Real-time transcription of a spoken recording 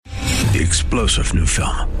The explosive new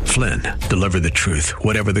film, Flynn, deliver the truth,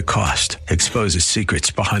 whatever the cost. Exposes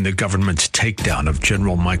secrets behind the government's takedown of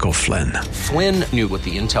General Michael Flynn. Flynn knew what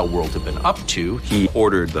the intel world had been up to. He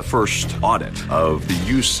ordered the first audit of the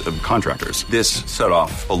use of contractors. This set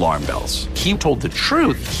off alarm bells. He told the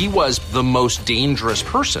truth. He was the most dangerous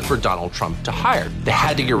person for Donald Trump to hire. They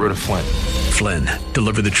had to get rid of Flynn. Flynn,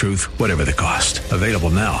 deliver the truth, whatever the cost. Available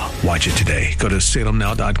now. Watch it today. Go to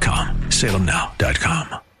salemnow.com.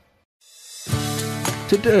 salemnow.com.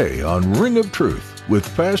 Today on Ring of Truth with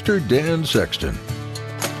Pastor Dan Sexton.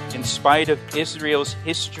 In spite of Israel's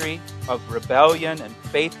history of rebellion and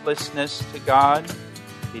faithlessness to God,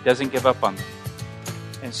 He doesn't give up on them.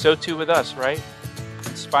 And so too with us, right?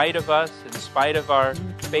 In spite of us, in spite of our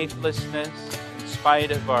faithlessness, in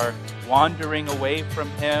spite of our wandering away from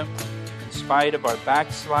Him, in spite of our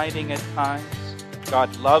backsliding at times,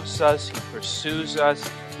 God loves us, He pursues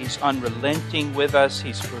us, He's unrelenting with us,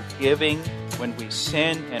 He's forgiving. When we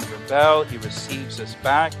sin and rebel, He receives us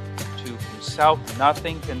back to Himself.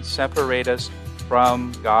 Nothing can separate us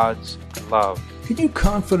from God's love. Can you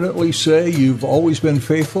confidently say you've always been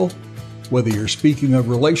faithful? Whether you're speaking of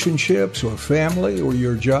relationships or family or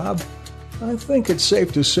your job, I think it's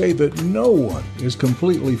safe to say that no one is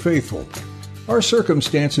completely faithful. Our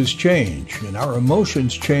circumstances change and our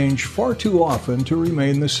emotions change far too often to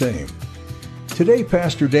remain the same. Today,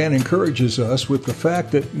 Pastor Dan encourages us with the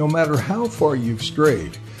fact that no matter how far you've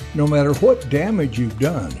strayed, no matter what damage you've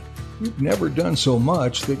done, you've never done so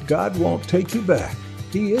much that God won't take you back.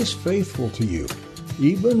 He is faithful to you,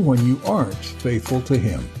 even when you aren't faithful to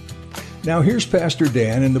Him. Now here's Pastor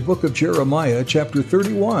Dan in the book of Jeremiah, chapter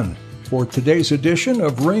 31, for today's edition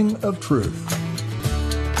of Ring of Truth.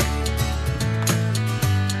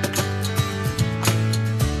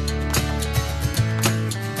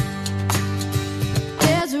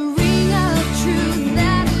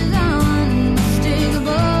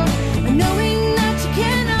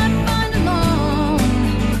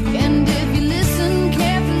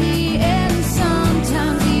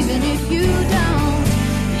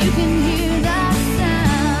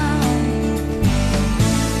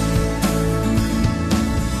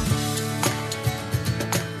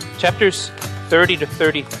 Chapters 30 to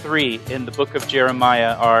 33 in the book of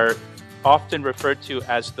Jeremiah are often referred to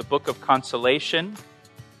as the book of consolation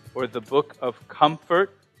or the book of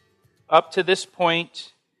comfort. Up to this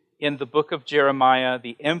point in the book of Jeremiah,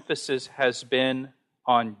 the emphasis has been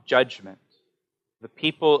on judgment. The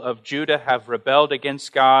people of Judah have rebelled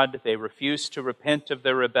against God. They refuse to repent of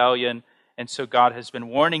their rebellion. And so God has been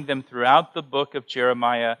warning them throughout the book of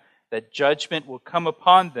Jeremiah that judgment will come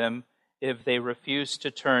upon them if they refuse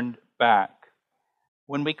to turn back.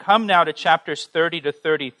 When we come now to chapters 30 to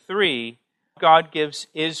 33, God gives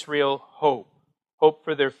Israel hope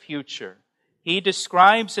for their future. He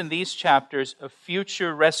describes in these chapters a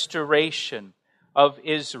future restoration of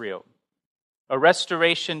Israel, a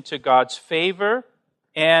restoration to God's favor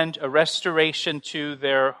and a restoration to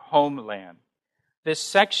their homeland. This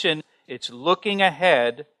section, it's looking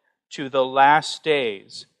ahead to the last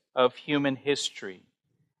days of human history.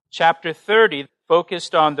 Chapter 30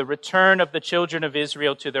 focused on the return of the children of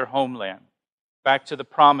Israel to their homeland, back to the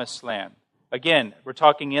promised land. Again, we're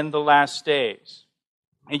talking in the last days.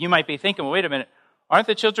 And you might be thinking, well, wait a minute, aren't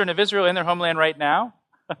the children of Israel in their homeland right now?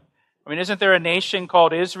 I mean, isn't there a nation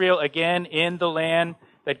called Israel again in the land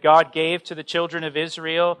that God gave to the children of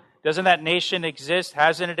Israel? Doesn't that nation exist?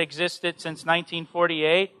 Hasn't it existed since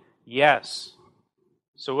 1948? Yes.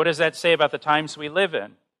 So what does that say about the times we live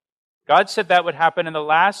in? God said that would happen in the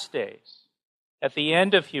last days, at the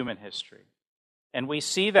end of human history. And we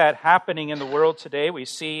see that happening in the world today. We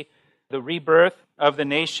see the rebirth of the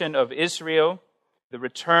nation of Israel, the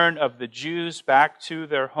return of the Jews back to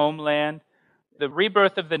their homeland. The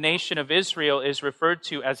rebirth of the nation of Israel is referred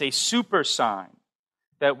to as a super sign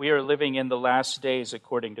that we are living in the last days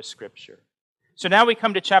according to Scripture. So now we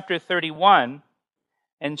come to chapter 31.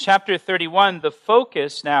 And chapter 31, the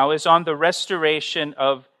focus now is on the restoration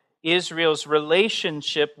of Israel's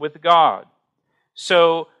relationship with God.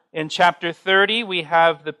 So in chapter 30, we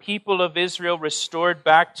have the people of Israel restored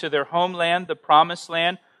back to their homeland, the promised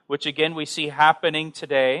land, which again we see happening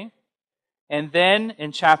today. And then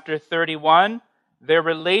in chapter 31, their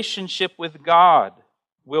relationship with God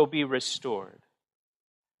will be restored.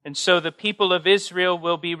 And so the people of Israel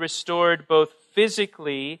will be restored both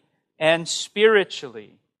physically and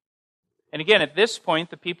spiritually. And again, at this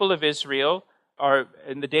point, the people of Israel are,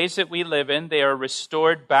 in the days that we live in, they are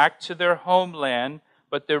restored back to their homeland,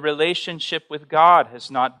 but their relationship with God has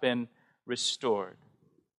not been restored.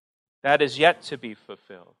 That is yet to be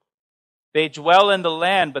fulfilled. They dwell in the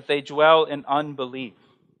land, but they dwell in unbelief.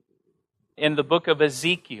 In the book of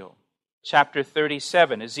Ezekiel, chapter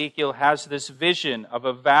 37, Ezekiel has this vision of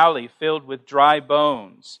a valley filled with dry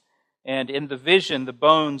bones. And in the vision, the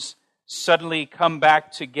bones suddenly come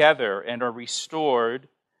back together and are restored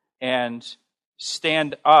and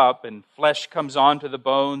stand up, and flesh comes onto the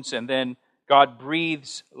bones, and then God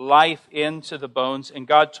breathes life into the bones. And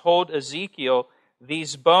God told Ezekiel,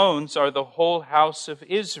 these bones are the whole house of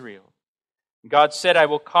Israel. God said, I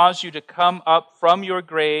will cause you to come up from your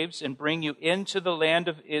graves and bring you into the land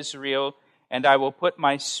of Israel, and I will put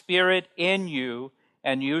my spirit in you,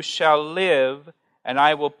 and you shall live, and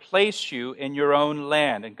I will place you in your own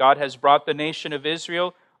land. And God has brought the nation of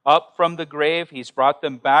Israel up from the grave. He's brought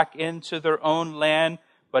them back into their own land,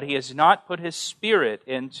 but He has not put His Spirit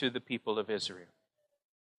into the people of Israel,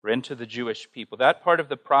 or into the Jewish people. That part of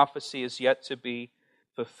the prophecy is yet to be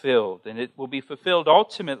fulfilled, and it will be fulfilled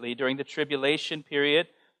ultimately during the tribulation period,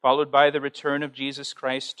 followed by the return of Jesus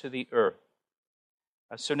Christ to the earth.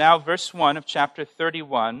 So now, verse 1 of chapter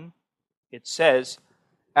 31, it says,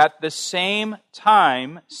 at the same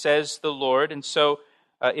time, says the Lord. And so,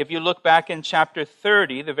 if you look back in chapter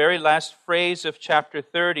 30, the very last phrase of chapter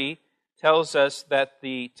 30 tells us that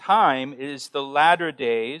the time is the latter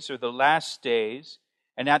days, or the last days.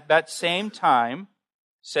 And at that same time,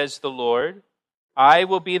 says the Lord, I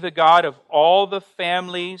will be the God of all the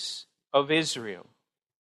families of Israel,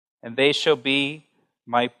 and they shall be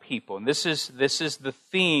my people. And this is the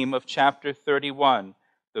theme of chapter 31,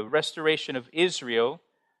 the restoration of Israel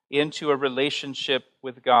into a relationship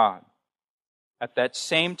with God. At that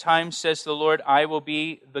same time, says the Lord, I will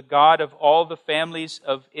be the God of all the families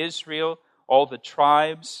of Israel, all the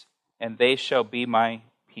tribes, and they shall be my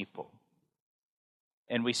people.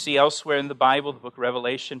 And we see elsewhere in the Bible, the book of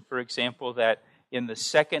Revelation, for example, that in the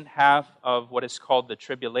second half of what is called the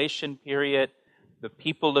tribulation period, the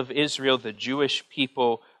people of Israel, the Jewish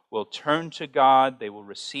people, will turn to God. They will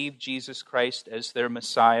receive Jesus Christ as their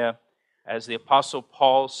Messiah. As the Apostle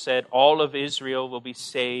Paul said, all of Israel will be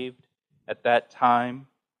saved at that time.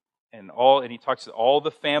 And he talks to all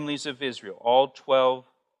the families of Israel, all 12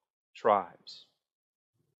 tribes.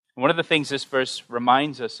 And one of the things this verse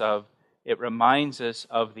reminds us of, it reminds us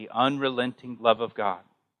of the unrelenting love of God.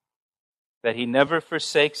 That He never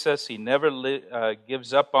forsakes us, He never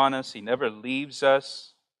gives up on us, He never leaves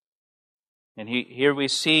us. And here we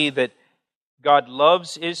see that God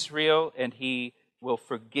loves Israel, and He will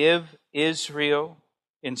forgive Israel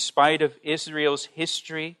in spite of Israel's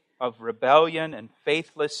history of rebellion and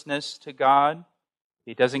faithlessness to God.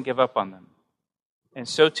 He doesn't give up on them. And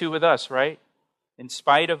so too with us, right? In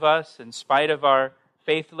spite of us, in spite of our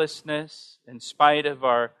faithlessness, in spite of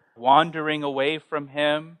our wandering away from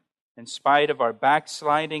Him, in spite of our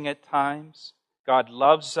backsliding at times, God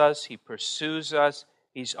loves us, He pursues us,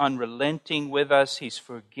 He's unrelenting with us, He's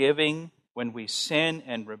forgiving. When we sin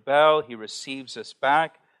and rebel, He receives us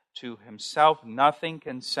back to Himself. Nothing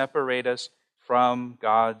can separate us from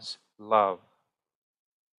God's love.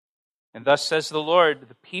 And thus says the Lord,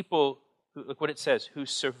 the people, look what it says, who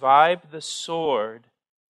survived the sword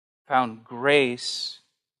found grace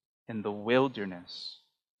in the wilderness.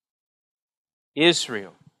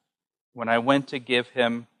 Israel, when I went to give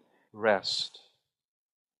him rest.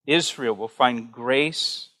 Israel will find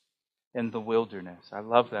grace in the wilderness. I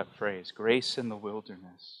love that phrase, grace in the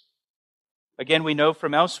wilderness. Again, we know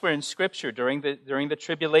from elsewhere in Scripture, during the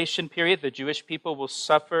tribulation period, the Jewish people will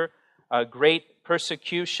suffer great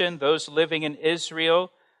persecution. Those living in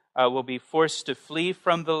Israel will be forced to flee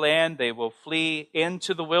from the land. They will flee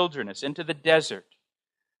into the wilderness, into the desert.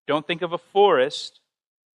 Don't think of a forest,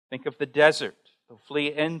 think of the desert. They'll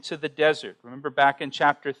flee into the desert. Remember back in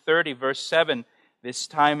chapter 30, verse 7, this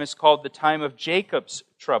time is called the time of Jacob's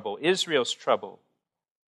trouble, Israel's trouble.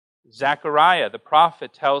 Zechariah, the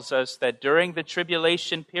prophet, tells us that during the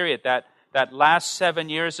tribulation period, that last 7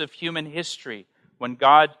 years of human history, when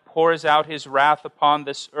God pours out His wrath upon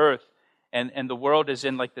this earth, and the world is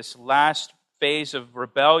in like this last phase of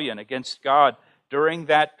rebellion against God, during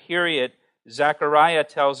that period, Zechariah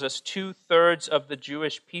tells us 2/3 of the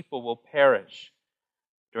Jewish people will perish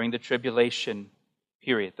during the tribulation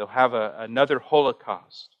period. They'll have another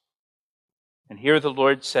Holocaust. And here the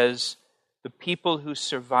Lord says, the people who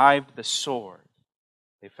survived the sword,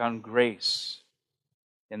 they found grace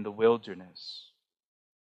in the wilderness.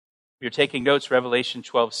 If you're taking notes, Revelation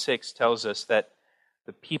 12:6 tells us that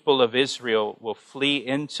the people of Israel will flee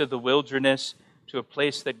into the wilderness to a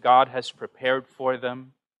place that God has prepared for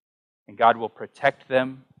them, and God will protect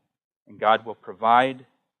them, and God will provide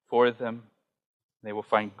for them. They will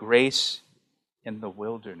find grace in the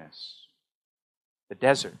wilderness, the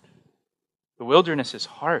desert. The wilderness is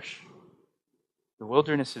harsh. The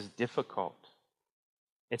wilderness is difficult.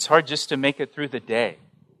 It's hard just to make it through the day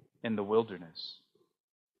in the wilderness.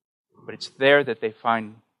 But it's there that they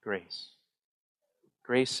find grace.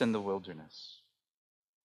 Grace in the wilderness.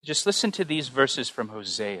 Just listen to these verses from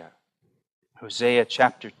Hosea. Hosea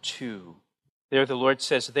chapter 2. There the Lord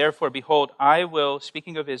says, "Therefore, behold, I will,"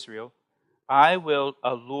 speaking of Israel, "I will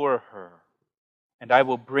allure her, and I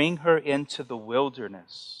will bring her into the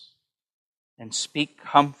wilderness and speak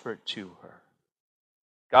comfort to her."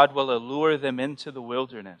 God will allure them into the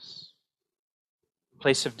wilderness, a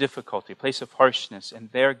place of difficulty, a place of harshness, and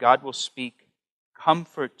there God will speak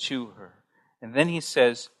comfort to her. And then he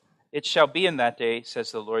says, "It shall be in that day,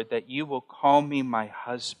 says the Lord, that you will call me my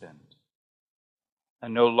husband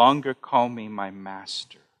and no longer call me my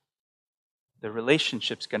master." The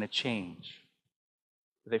relationship's going to change.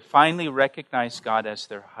 They finally recognize God as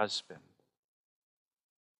their husband.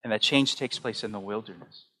 And that change takes place in the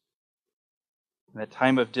wilderness. In that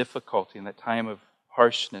time of difficulty, in that time of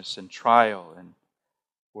harshness and trial, and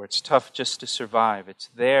where it's tough just to survive, it's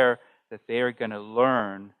there that they are going to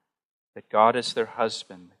learn that God is their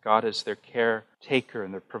husband, that God is their caretaker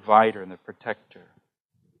and their provider and their protector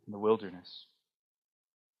in the wilderness.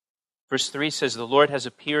 Verse 3 says, "The Lord has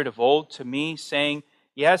appeared of old to me, saying,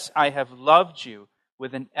 Yes, I have loved you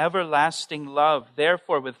with an everlasting love.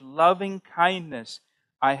 Therefore, with loving kindness,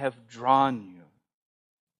 I have drawn you."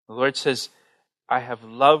 The Lord says, "I have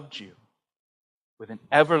loved you with an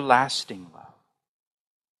everlasting love."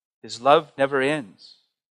 His love never ends.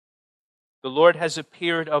 The Lord has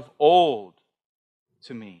appeared of old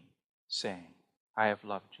to me, saying, "I have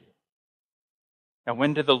loved you." Now,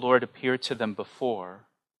 when did the Lord appear to them before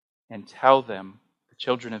and tell them, the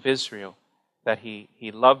children of Israel, that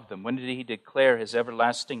He loved them? When did He declare His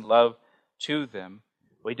everlasting love to them?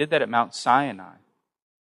 Well, He did that at Mount Sinai.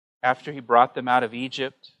 After He brought them out of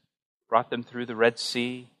Egypt, brought them through the Red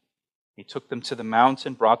Sea, He took them to the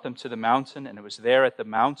mountain, brought them to the mountain, and it was there at the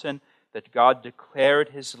mountain that God declared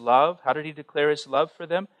His love. How did He declare His love for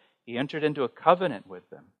them? He entered into a covenant with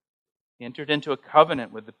them. He entered into a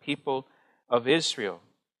covenant with the people of Israel.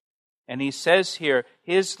 And He says here,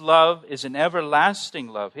 His love is an everlasting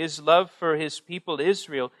love. His love for His people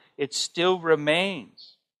Israel, it still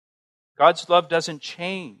remains. God's love doesn't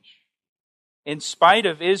change. In spite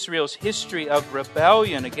of Israel's history of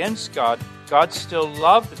rebellion against God, God still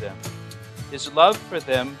loved them. His love for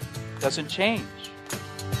them doesn't change.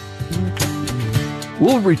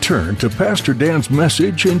 We'll return to Pastor Dan's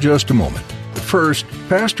message in just a moment. First,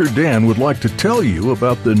 Pastor Dan would like to tell you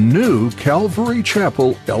about the new Calvary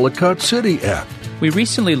Chapel Ellicott City app. We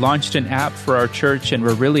recently launched an app for our church, and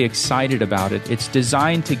we're really excited about it. It's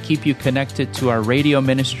designed to keep you connected to our radio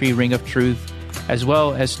ministry, Ring of Truth, as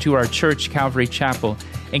well as to our church, Calvary Chapel.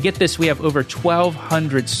 And get this, we have over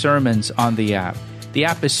 1,200 sermons on the app. The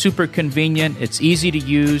app is super convenient, it's easy to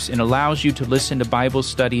use, and allows you to listen to Bible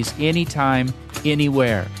studies anytime,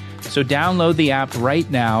 anywhere. So download the app right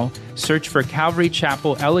now, search for Calvary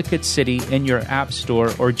Chapel Ellicott City in your app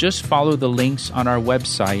store, or just follow the links on our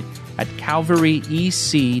website at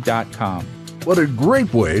calvaryec.com. What a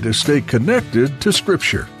great way to stay connected to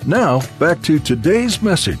Scripture. Now, back to today's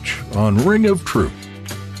message on Ring of Truth.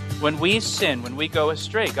 When we sin, when we go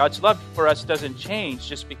astray, God's love for us doesn't change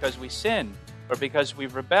just because we sin or because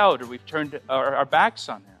we've rebelled or we've turned our backs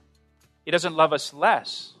on Him. He doesn't love us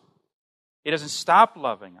less. He doesn't stop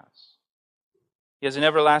loving us. He has an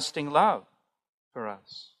everlasting love for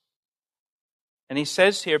us. And He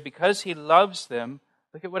says here, because He loves them,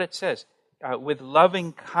 look at what it says. With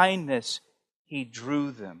loving kindness, He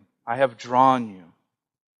drew them. I have drawn you.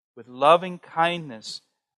 With loving kindness,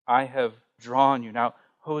 I have drawn you. Now,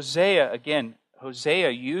 Hosea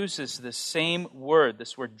uses the same word,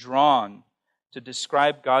 this word drawn, to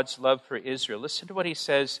describe God's love for Israel. Listen to what he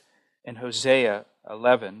says in Hosea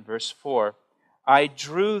 11, verse 4. I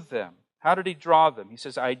drew them. How did He draw them? He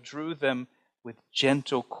says, I drew them with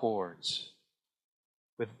gentle cords,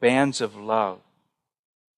 with bands of love.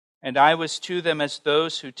 And I was to them as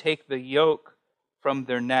those who take the yoke from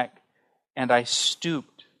their neck, and I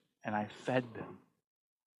stooped and I fed them.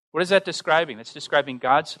 What is that describing? That's describing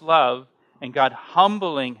God's love and God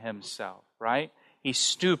humbling Himself, right? He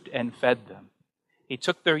stooped and fed them. He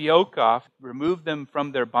took their yoke off, removed them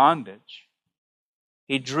from their bondage.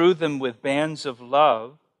 He drew them with bands of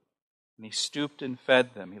love, and He stooped and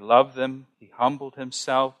fed them. He loved them. He humbled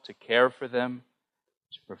Himself to care for them,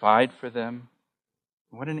 to provide for them.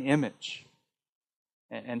 What an image.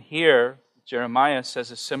 And here, Jeremiah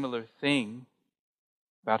says a similar thing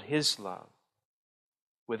about His love.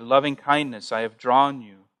 With loving kindness I have drawn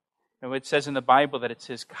you. And it says in the Bible that it's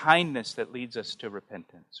His kindness that leads us to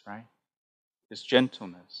repentance, right? his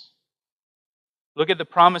gentleness. Look at the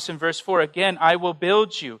promise in verse 4. Again, I will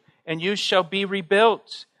build you, and you shall be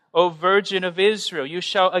rebuilt, O Virgin of Israel. You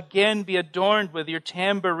shall again be adorned with your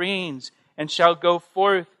tambourines, and shall go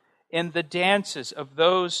forth in the dances of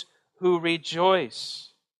those who rejoice.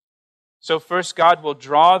 So first, God will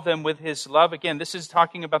draw them with his love. Again, this is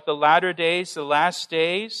talking about the latter days, the last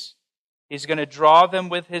days. He's going to draw them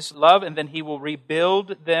with his love, and then he will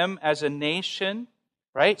rebuild them as a nation.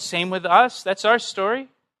 Right? Same with us. That's our story.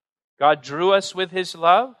 God drew us with his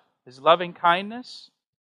love, his loving kindness.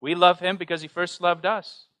 We love him because he first loved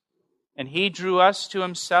us. And he drew us to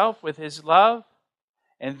himself with his love.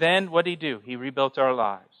 And then what did he do? He rebuilt our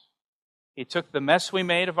lives. He took the mess we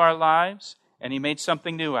made of our lives and he made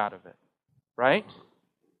something new out of it. Right?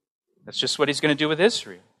 That's just what he's going to do with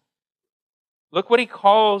Israel. Look what he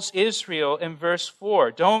calls Israel in verse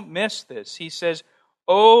 4. Don't miss this. He says,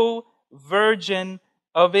 O Virgin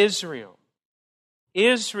of Israel.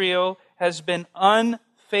 Israel has been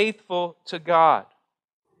unfaithful to God.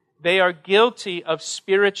 They are guilty of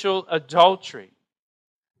spiritual adultery.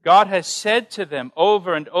 God has said to them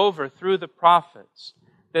over and over through the prophets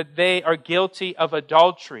that they are guilty of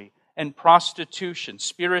adultery and prostitution,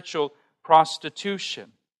 spiritual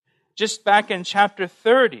prostitution. Just back in chapter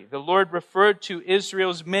 30, the Lord referred to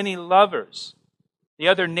Israel's many lovers, the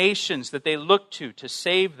other nations that they looked to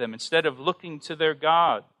save them instead of looking to their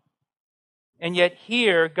God. And yet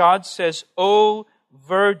here, God says, O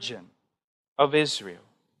Virgin of Israel.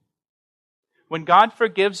 When God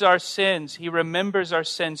forgives our sins, he remembers our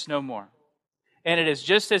sins no more. And it is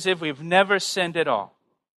just as if we've never sinned at all.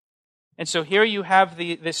 And so here you have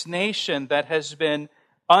this nation that has been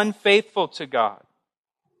unfaithful to God.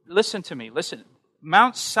 Listen to me, listen.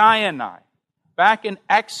 Mount Sinai, back in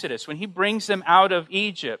Exodus, when he brings them out of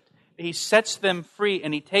Egypt, he sets them free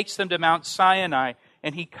and he takes them to Mount Sinai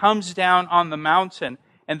and he comes down on the mountain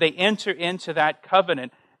and they enter into that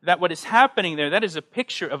covenant. That what is happening there, that is a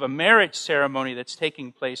picture of a marriage ceremony that's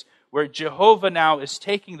taking place where Jehovah now is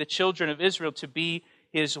taking the children of Israel to be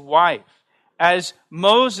his wife. As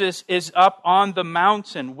Moses is up on the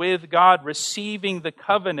mountain with God receiving the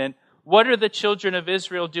covenant, what are the children of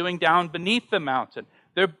Israel doing down beneath the mountain?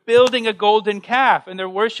 They're building a golden calf and they're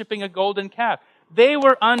worshiping a golden calf. They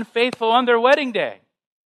were unfaithful on their wedding day.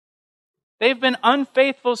 They've been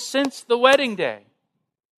unfaithful since the wedding day.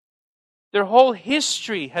 Their whole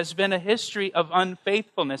history has been a history of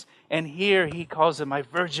unfaithfulness. And here he calls them my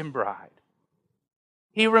virgin bride.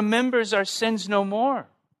 He remembers our sins no more.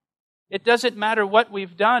 It doesn't matter what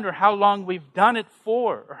we've done or how long we've done it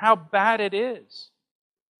for or how bad it is.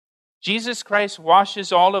 Jesus Christ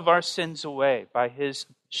washes all of our sins away by his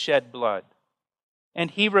shed blood. And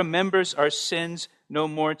he remembers our sins no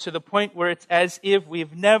more to the point where it's as if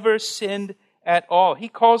we've never sinned at all. He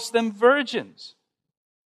calls them virgins.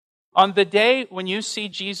 On the day when you see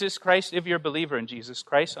Jesus Christ, if you're a believer in Jesus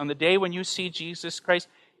Christ, on the day when you see Jesus Christ,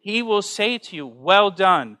 he will say to you, well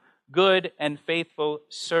done, good and faithful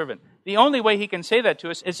servant. The only way he can say that to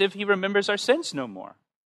us is if he remembers our sins no more.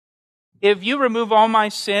 If you remove all my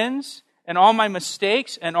sins and all my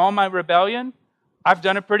mistakes and all my rebellion, I've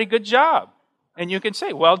done a pretty good job. And you can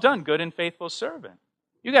say, well done, good and faithful servant.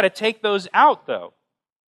 You got to take those out, though.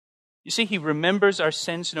 You see, he remembers our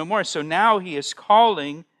sins no more. So now he is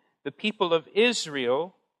calling the people of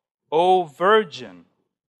Israel, O Virgin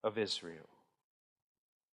of Israel.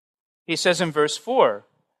 He says in verse 4,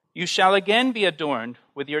 you shall again be adorned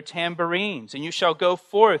with your tambourines, and you shall go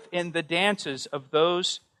forth in the dances of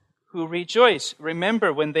those who rejoice.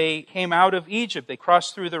 Remember, when they came out of Egypt, they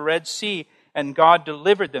crossed through the Red Sea, and God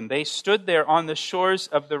delivered them. They stood there on the shores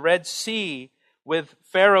of the Red Sea with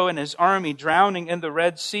Pharaoh and his army drowning in the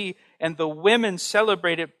Red Sea, and the women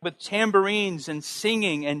celebrated with tambourines and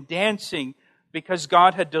singing and dancing because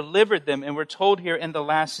God had delivered them. And we're told here in the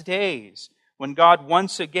last days, when God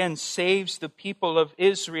once again saves the people of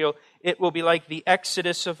Israel, it will be like the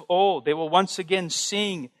Exodus of old. They will once again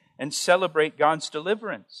sing and celebrate God's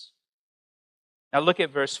deliverance. Now look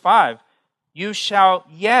at verse 5. You shall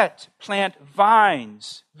yet plant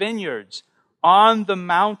vines, vineyards, on the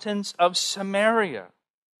mountains of Samaria.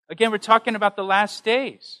 Again, we're talking about the last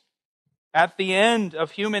days. At the end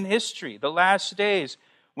of human history, the last days,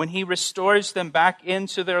 when he restores them back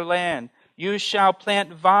into their land, you shall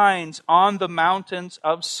plant vines on the mountains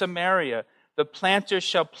of Samaria. The planters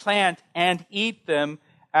shall plant and eat them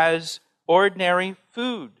as ordinary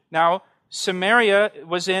food. Now, Samaria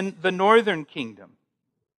was in the northern kingdom.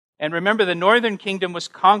 And remember, the northern kingdom was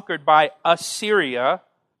conquered by Assyria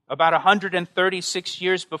about 136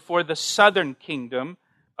 years before the southern kingdom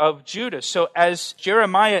of Judah. So as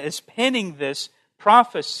Jeremiah is penning this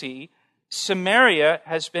prophecy, Samaria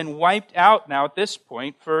has been wiped out now at this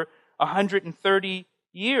point for 130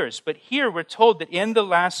 years. But here we're told that in the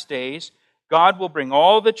last days, God will bring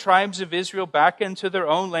all the tribes of Israel back into their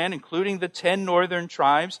own land, including the 10 northern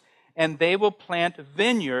tribes, and they will plant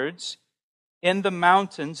vineyards in the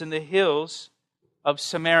mountains and the hills of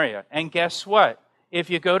Samaria. And guess what? If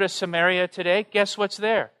you go to Samaria today, guess what's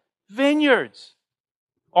there? Vineyards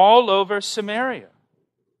all over Samaria.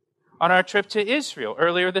 On our trip to Israel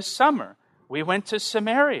earlier this summer, we went to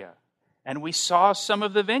Samaria and we saw some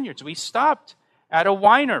of the vineyards. We stopped at a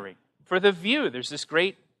winery for the view. There's this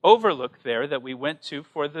great overlook there that we went to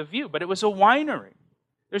for the view, but it was a winery.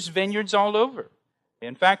 There's vineyards all over.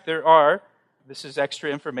 In fact, this is extra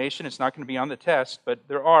information, it's not going to be on the test, but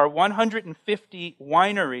there are 150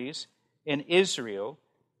 wineries in Israel.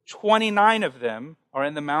 29 of them are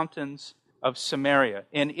in the mountains of Samaria.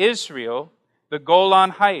 In Israel, the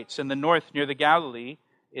Golan Heights in the north near the Galilee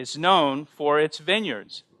is known for its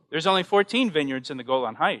vineyards. There's only 14 vineyards in the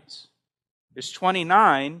Golan Heights. There's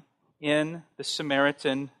 29 in the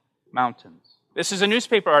Samaritan mountains. This is a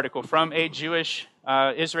newspaper article from a Jewish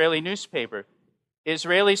Israeli newspaper.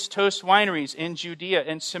 Israelis toast wineries in Judea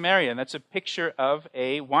and Samaria. And that's a picture of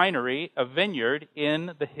a winery, a vineyard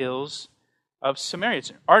in the hills of Samaria. It's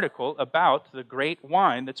an article about the great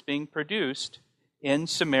wine that's being produced in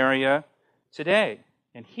Samaria today.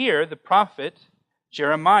 And here, the prophet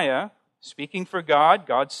Jeremiah, speaking for God,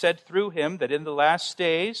 God said through him that in the last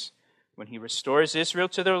days, when he restores Israel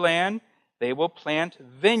to their land, they will plant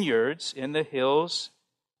vineyards in the hills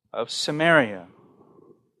of Samaria.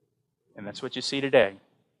 And that's what you see today.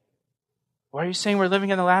 Why are you saying we're living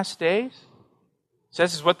in the last days? It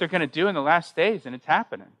says it's what they're going to do in the last days, and it's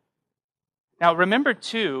happening. Now, remember,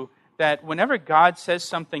 too, that whenever God says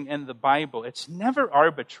something in the Bible, it's never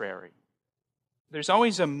arbitrary. There's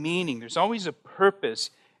always a meaning. There's always a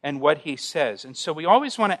purpose in what he says. And so we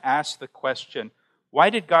always want to ask the question, why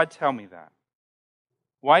did God tell me that?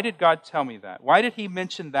 Why did God tell me that? Why did he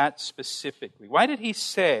mention that specifically? Why did he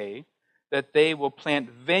say that they will plant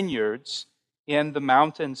vineyards in the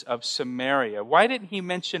mountains of Samaria? Why didn't he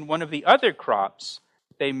mention one of the other crops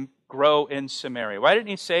they grow in Samaria? Why didn't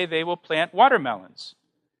he say they will plant watermelons?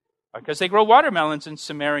 Because they grow watermelons in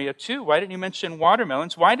Samaria too. Why didn't he mention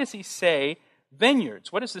watermelons? Why does he say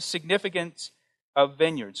vineyards? What is the significance of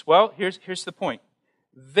vineyards? Well, here's the point.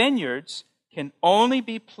 Vineyards can only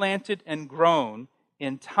be planted and grown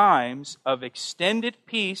in times of extended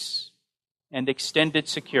peace and extended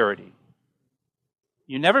security.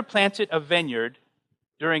 You never planted a vineyard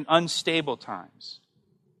during unstable times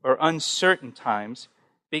or uncertain times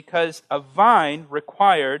because a vine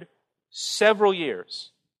required several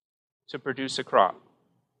years to produce a crop.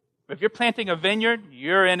 If you're planting a vineyard,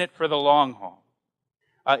 you're in it for the long haul.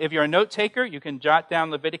 If you're a note taker, you can jot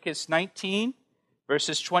down Leviticus 19,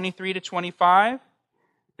 verses 23 to 25.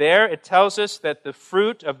 There it tells us that the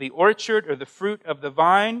fruit of the orchard or the fruit of the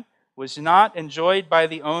vine was not enjoyed by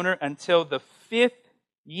the owner until the 5th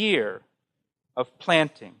year of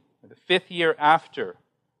planting, or the 5th year after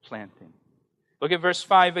planting. Look at verse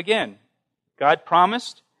 5 again. God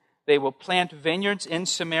promised they will plant vineyards in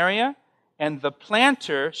Samaria, and the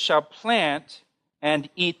planter shall plant and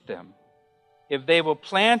eat them. If they will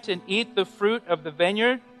plant and eat the fruit of the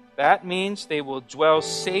vineyard, that means they will dwell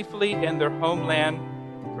safely in their homeland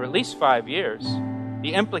for at least 5 years.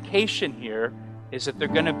 The implication here is that they're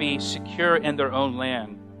going to be secure in their own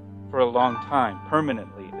land for a long time,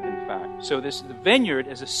 permanently, in fact. So the vineyard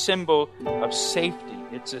is a symbol of safety.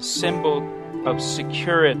 It's a symbol of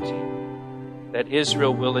security that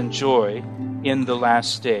Israel will enjoy in the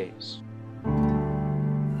last days.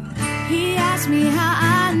 He asked me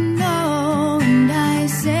how I know, and I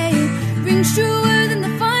say it rings truer than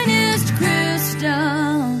the finest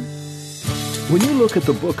crystal. When you look at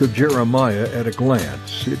the book of Jeremiah at a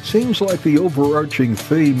glance, it seems like the overarching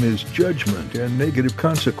theme is judgment and negative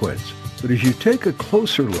consequence. But as you take a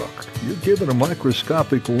closer look, you're given a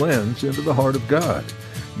microscopic lens into the heart of God.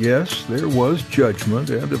 Yes, there was judgment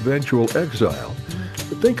and eventual exile,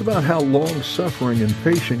 but think about how long-suffering and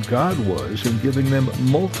patient God was in giving them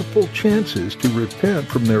multiple chances to repent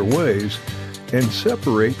from their ways and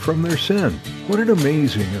separate from their sin. What an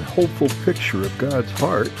amazing and hopeful picture of God's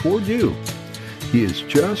heart toward you. He is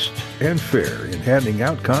just and fair in handing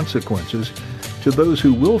out consequences to those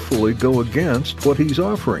who willfully go against what he's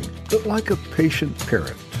offering. But like a patient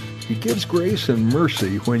parent, he gives grace and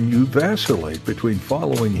mercy when you vacillate between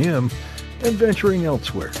following him and venturing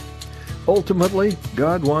elsewhere. Ultimately,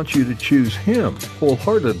 God wants you to choose him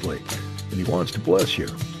wholeheartedly, and he wants to bless you.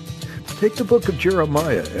 Take the book of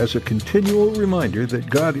Jeremiah as a continual reminder that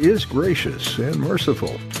God is gracious and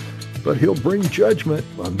merciful, but he'll bring judgment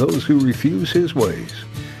on those who refuse his ways.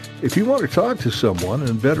 If you want to talk to someone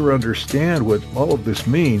and better understand what all of this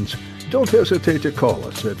means, don't hesitate to call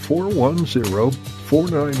us at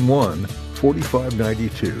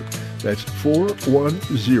 410-491-4592. That's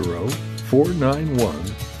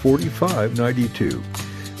 410-491-4592.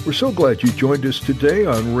 We're so glad you joined us today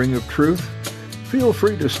on Ring of Truth. Feel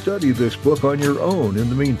free to study this book on your own in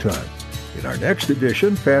the meantime. In our next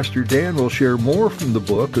edition, Pastor Dan will share more from the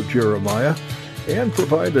book of Jeremiah and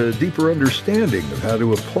provide a deeper understanding of how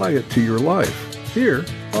to apply it to your life here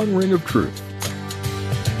on Ring of Truth.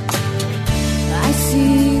 I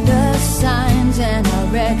see the signs and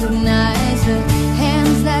I recognize the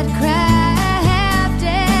hands that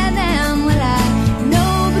crafted them. Well, I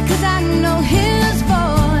know because I know his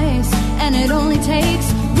voice, and it only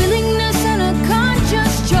takes willingness and a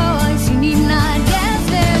conscious choice. You need not guess,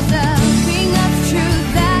 there's a ring of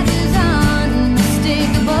truth that is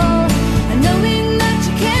unmistakable, knowing that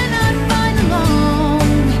you cannot find alone.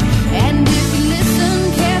 And if you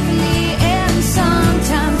listen carefully, and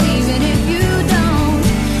sometimes even if you don't,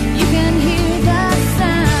 you can hear the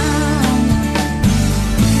sound.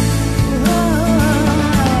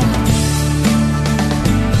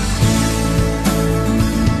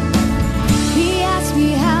 He asked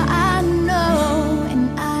me how I know,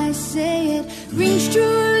 and I say it rings true.